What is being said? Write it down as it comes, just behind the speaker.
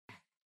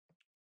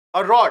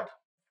A rod.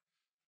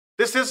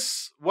 This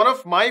is one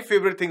of my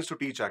favorite things to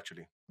teach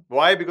actually.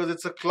 Why? Because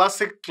it's a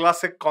classic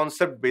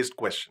concept based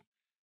question.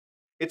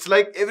 It's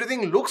like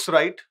everything looks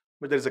right,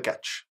 but there is a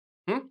catch.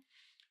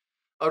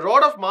 A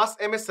rod of mass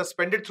m is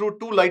suspended through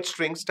two light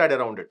strings tied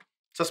around it.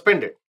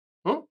 Suspended.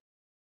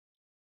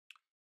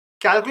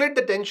 Calculate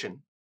the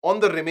tension on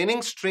the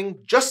remaining string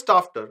just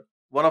after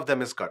one of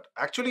them is cut.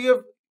 Actually,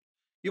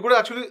 you could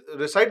actually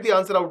recite the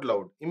answer out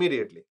loud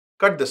immediately.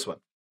 Cut this one.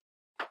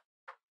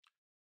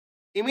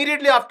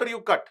 Immediately after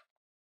you cut,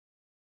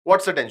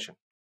 what's the tension?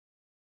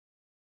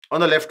 On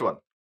the left one.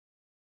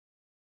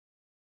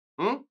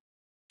 Can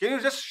you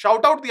just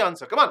shout out the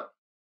answer? Come on.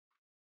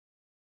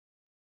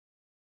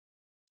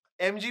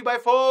 mg by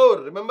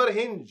 4. Remember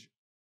hinge.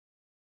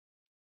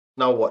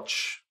 Now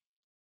watch.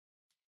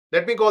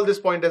 Let me call this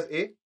point as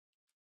A.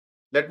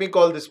 Let me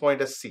call this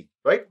point as C.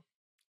 Right?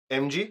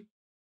 mg.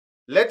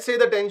 Let's say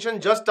the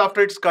tension just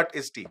after it's cut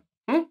is T.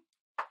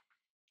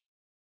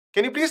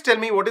 Can you please tell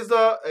me what is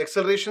the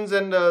accelerations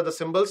and the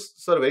symbols?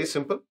 Sir, very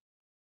simple.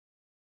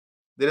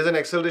 There is an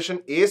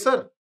acceleration A,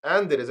 sir,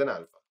 and there is an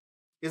alpha.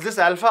 Is this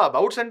alpha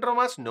about center of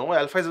mass? No,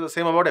 alpha is the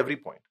same about every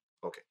point.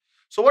 Okay.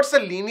 So what's the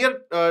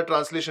linear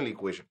translational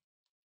equation?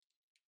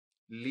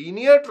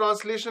 Linear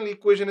translational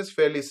equation is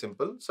fairly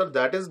simple. Sir,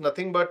 that is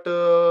nothing but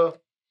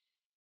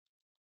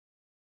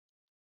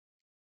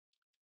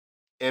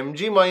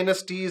mg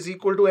minus T is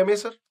equal to ma,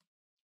 sir.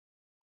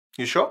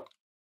 You sure?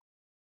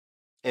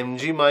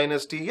 mg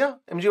minus T, yeah.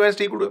 mg minus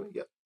T equal to ma,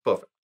 yeah.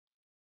 Perfect.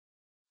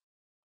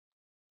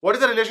 What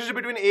is the relationship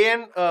between A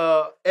and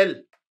L?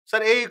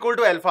 Sir, A equal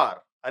to alpha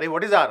R. Array,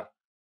 what is R?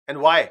 And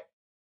why?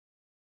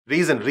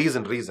 Reason.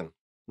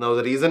 Now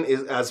the reason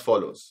is as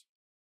follows.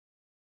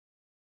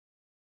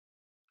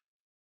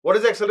 What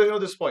is the acceleration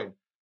of this point?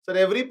 Sir,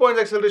 every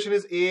point's acceleration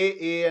is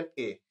A, and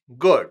A.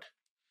 Good.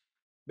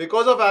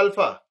 Because of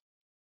alpha,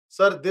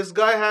 sir, this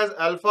guy has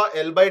alpha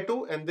L by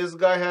 2 and this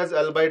guy has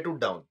L by 2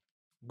 down.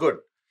 Good.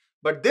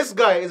 But this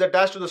guy is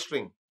attached to the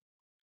string.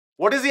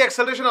 What is the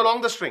acceleration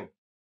along the string?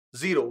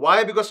 0.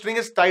 Why? Because string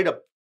is tied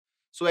up.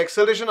 So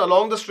acceleration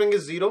along the string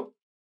is 0.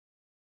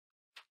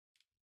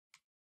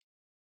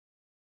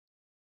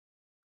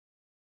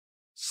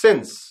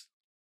 Since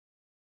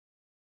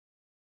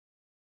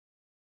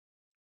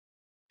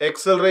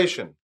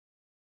acceleration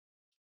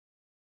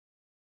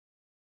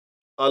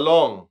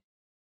along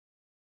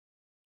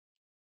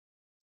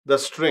the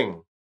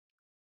string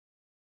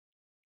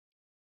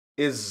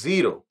is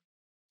 0,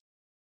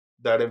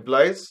 that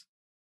implies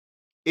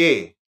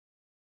A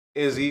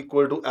is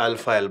equal to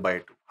alpha L by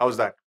 2. How's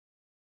that?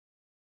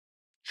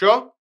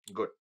 Sure?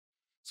 Good.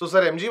 So,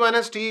 sir, mg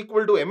minus T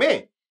equal to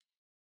ma.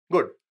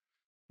 Good.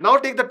 Now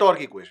take the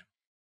torque equation.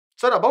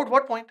 Sir, about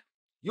what point?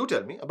 You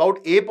tell me. About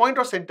A point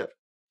or center?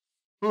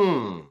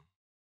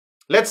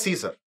 Let's see,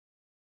 sir.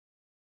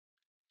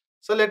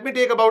 So, let me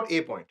take about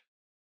A point.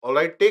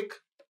 Alright, take.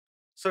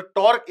 Sir,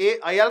 torque A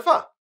I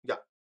alpha. Yeah.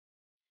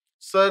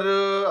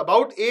 Sir,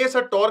 about A,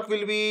 sir, torque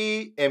will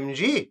be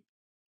mg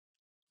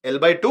L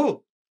by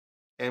 2.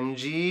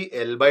 mg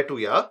L by 2,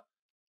 yeah.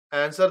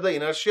 And sir, the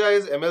inertia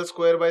is ml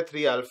square by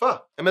 3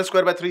 alpha. ml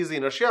square by 3 is the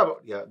inertia.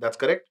 Yeah, that's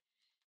correct.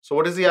 So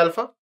what is the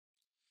alpha?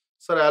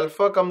 Sir,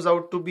 alpha comes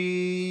out to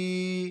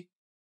be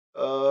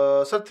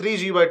sir,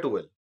 3g by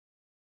 2l.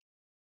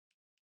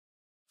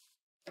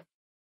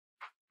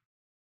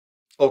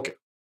 Okay.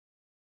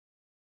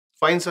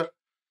 Fine, sir.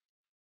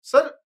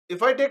 Sir,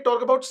 if I take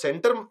talk about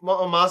center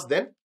mass,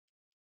 then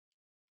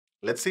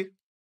let's see.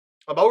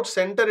 About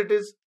center, it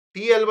is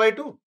TL by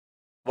 2.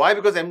 Why?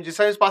 Because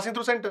mg is passing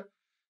through center.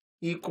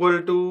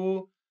 Equal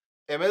to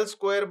ml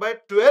square by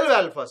 12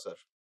 alpha, sir.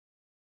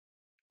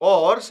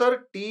 Or,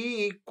 sir,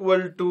 T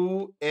equal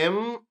to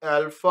m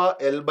alpha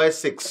L by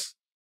 6.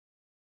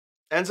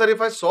 And, sir,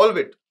 if I solve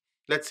it,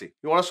 let's see.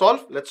 You want to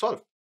solve? Let's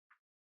solve.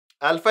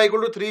 Alpha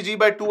equal to 3g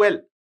by 2l.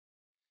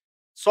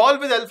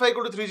 Solve with alpha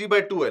equal to 3g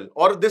by 2l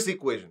or this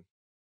equation.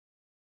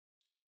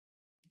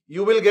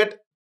 You will get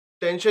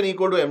tension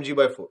equal to mg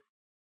by 4.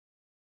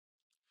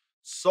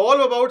 Solve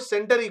about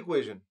center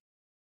equation.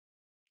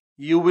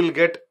 You will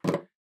get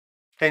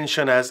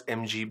tension as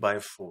mg by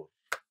 4.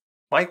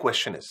 My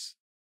question is,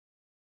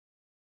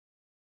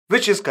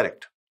 which is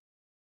correct?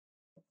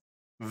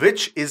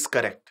 Which is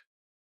correct?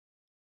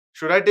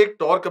 Should I take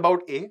torque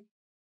about A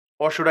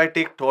or should I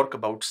take torque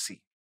about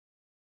C?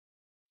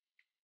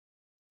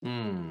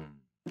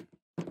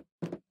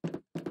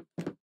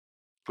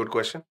 Good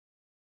question.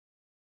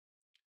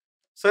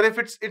 Sir, if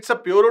it's a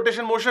pure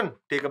rotation motion,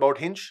 take about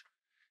hinge.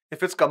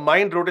 If it's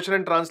combined rotation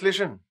and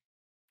translation,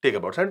 take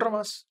about center of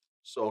mass.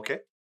 So, okay.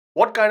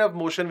 What kind of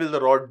motion will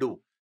the rod do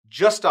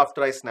just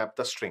after I snap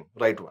the string?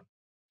 Right one.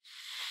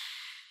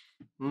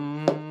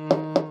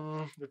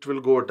 It will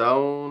go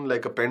down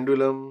like a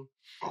pendulum.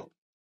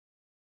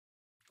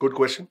 Good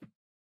question.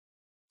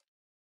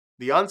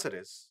 The answer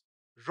is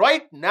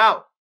right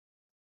now,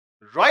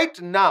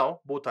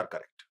 both are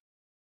correct.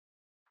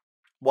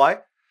 Why?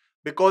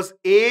 Because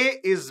A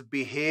is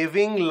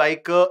behaving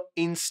like a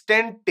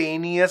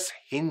instantaneous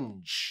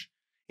hinge.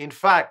 In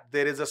fact,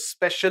 there is a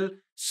special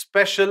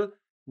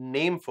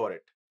name for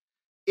it.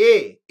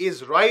 A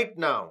is right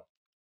now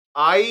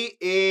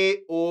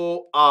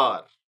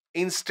IAOR,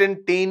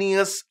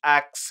 instantaneous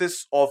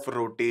axis of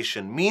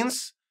rotation.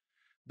 Means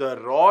the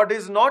rod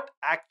is not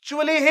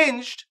actually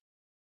hinged,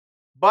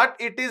 but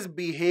it is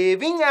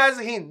behaving as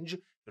hinge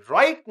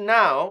right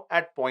now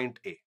at point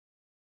A.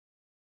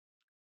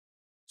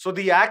 So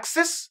the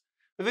axis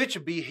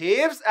which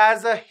behaves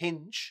as a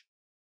hinge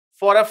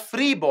for a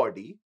free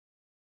body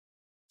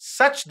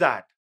such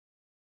that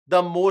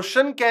the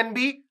motion can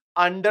be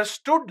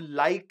understood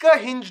like a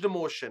hinged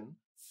motion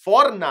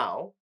for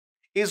now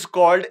is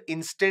called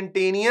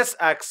instantaneous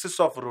axis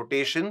of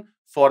rotation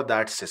for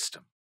that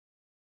system.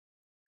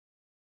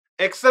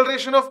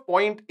 Acceleration of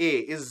point A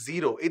is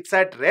 0. It's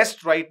at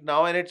rest right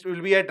now and it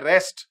will be at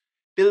rest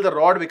till the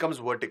rod becomes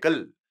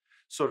vertical.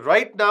 So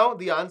right now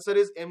the answer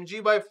is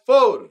mg by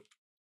 4.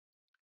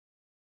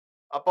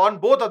 Upon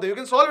both of them, you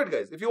can solve it,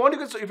 guys. If you want,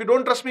 you can. If you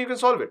don't trust me, you can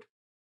solve it.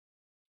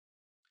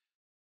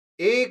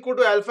 A equal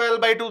to alpha L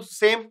by 2,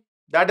 same.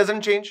 That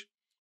doesn't change.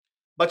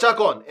 Bacha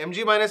kaun?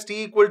 Mg minus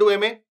T equal to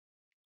Ma.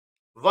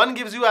 One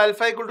gives you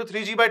alpha equal to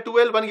 3G by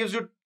 2L. One gives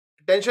you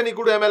tension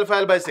equal to M alpha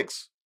L by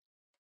 6.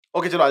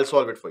 Okay, chalo, I'll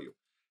solve it for you.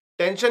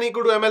 Tension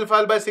equal to M alpha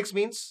L by 6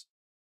 means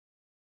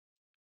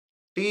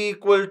T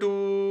equal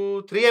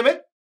to 3 Ma.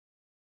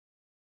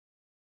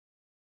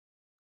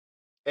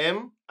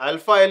 M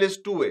alpha L is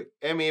 2A.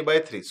 Ma by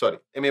 3. Sorry,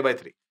 Ma by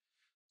 3.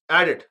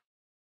 Add it.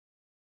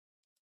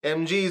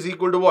 Mg is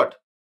equal to what?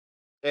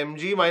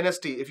 Mg minus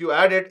T. If you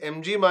add it,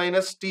 Mg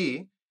minus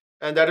T,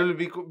 and that will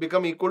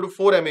become equal to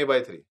 4 Ma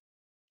by 3.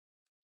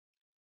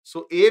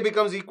 So A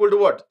becomes equal to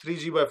what?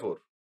 3G by 4.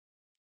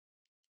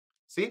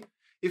 See?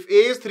 If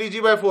A is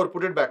 3G by 4,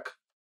 put it back.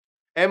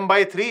 M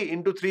by 3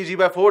 into 3G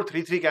by 4,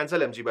 3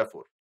 cancel Mg by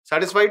 4.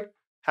 Satisfied?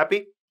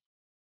 Happy?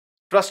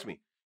 Trust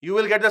me, you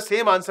will get the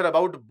same answer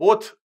about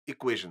both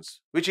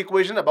equations. Which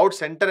equation? About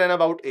center and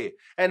about A.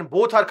 And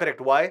both are correct.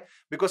 Why?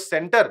 Because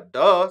center,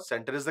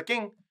 center is the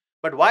king.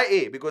 But why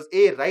A? Because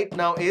A right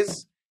now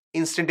is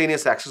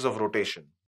instantaneous axis of rotation.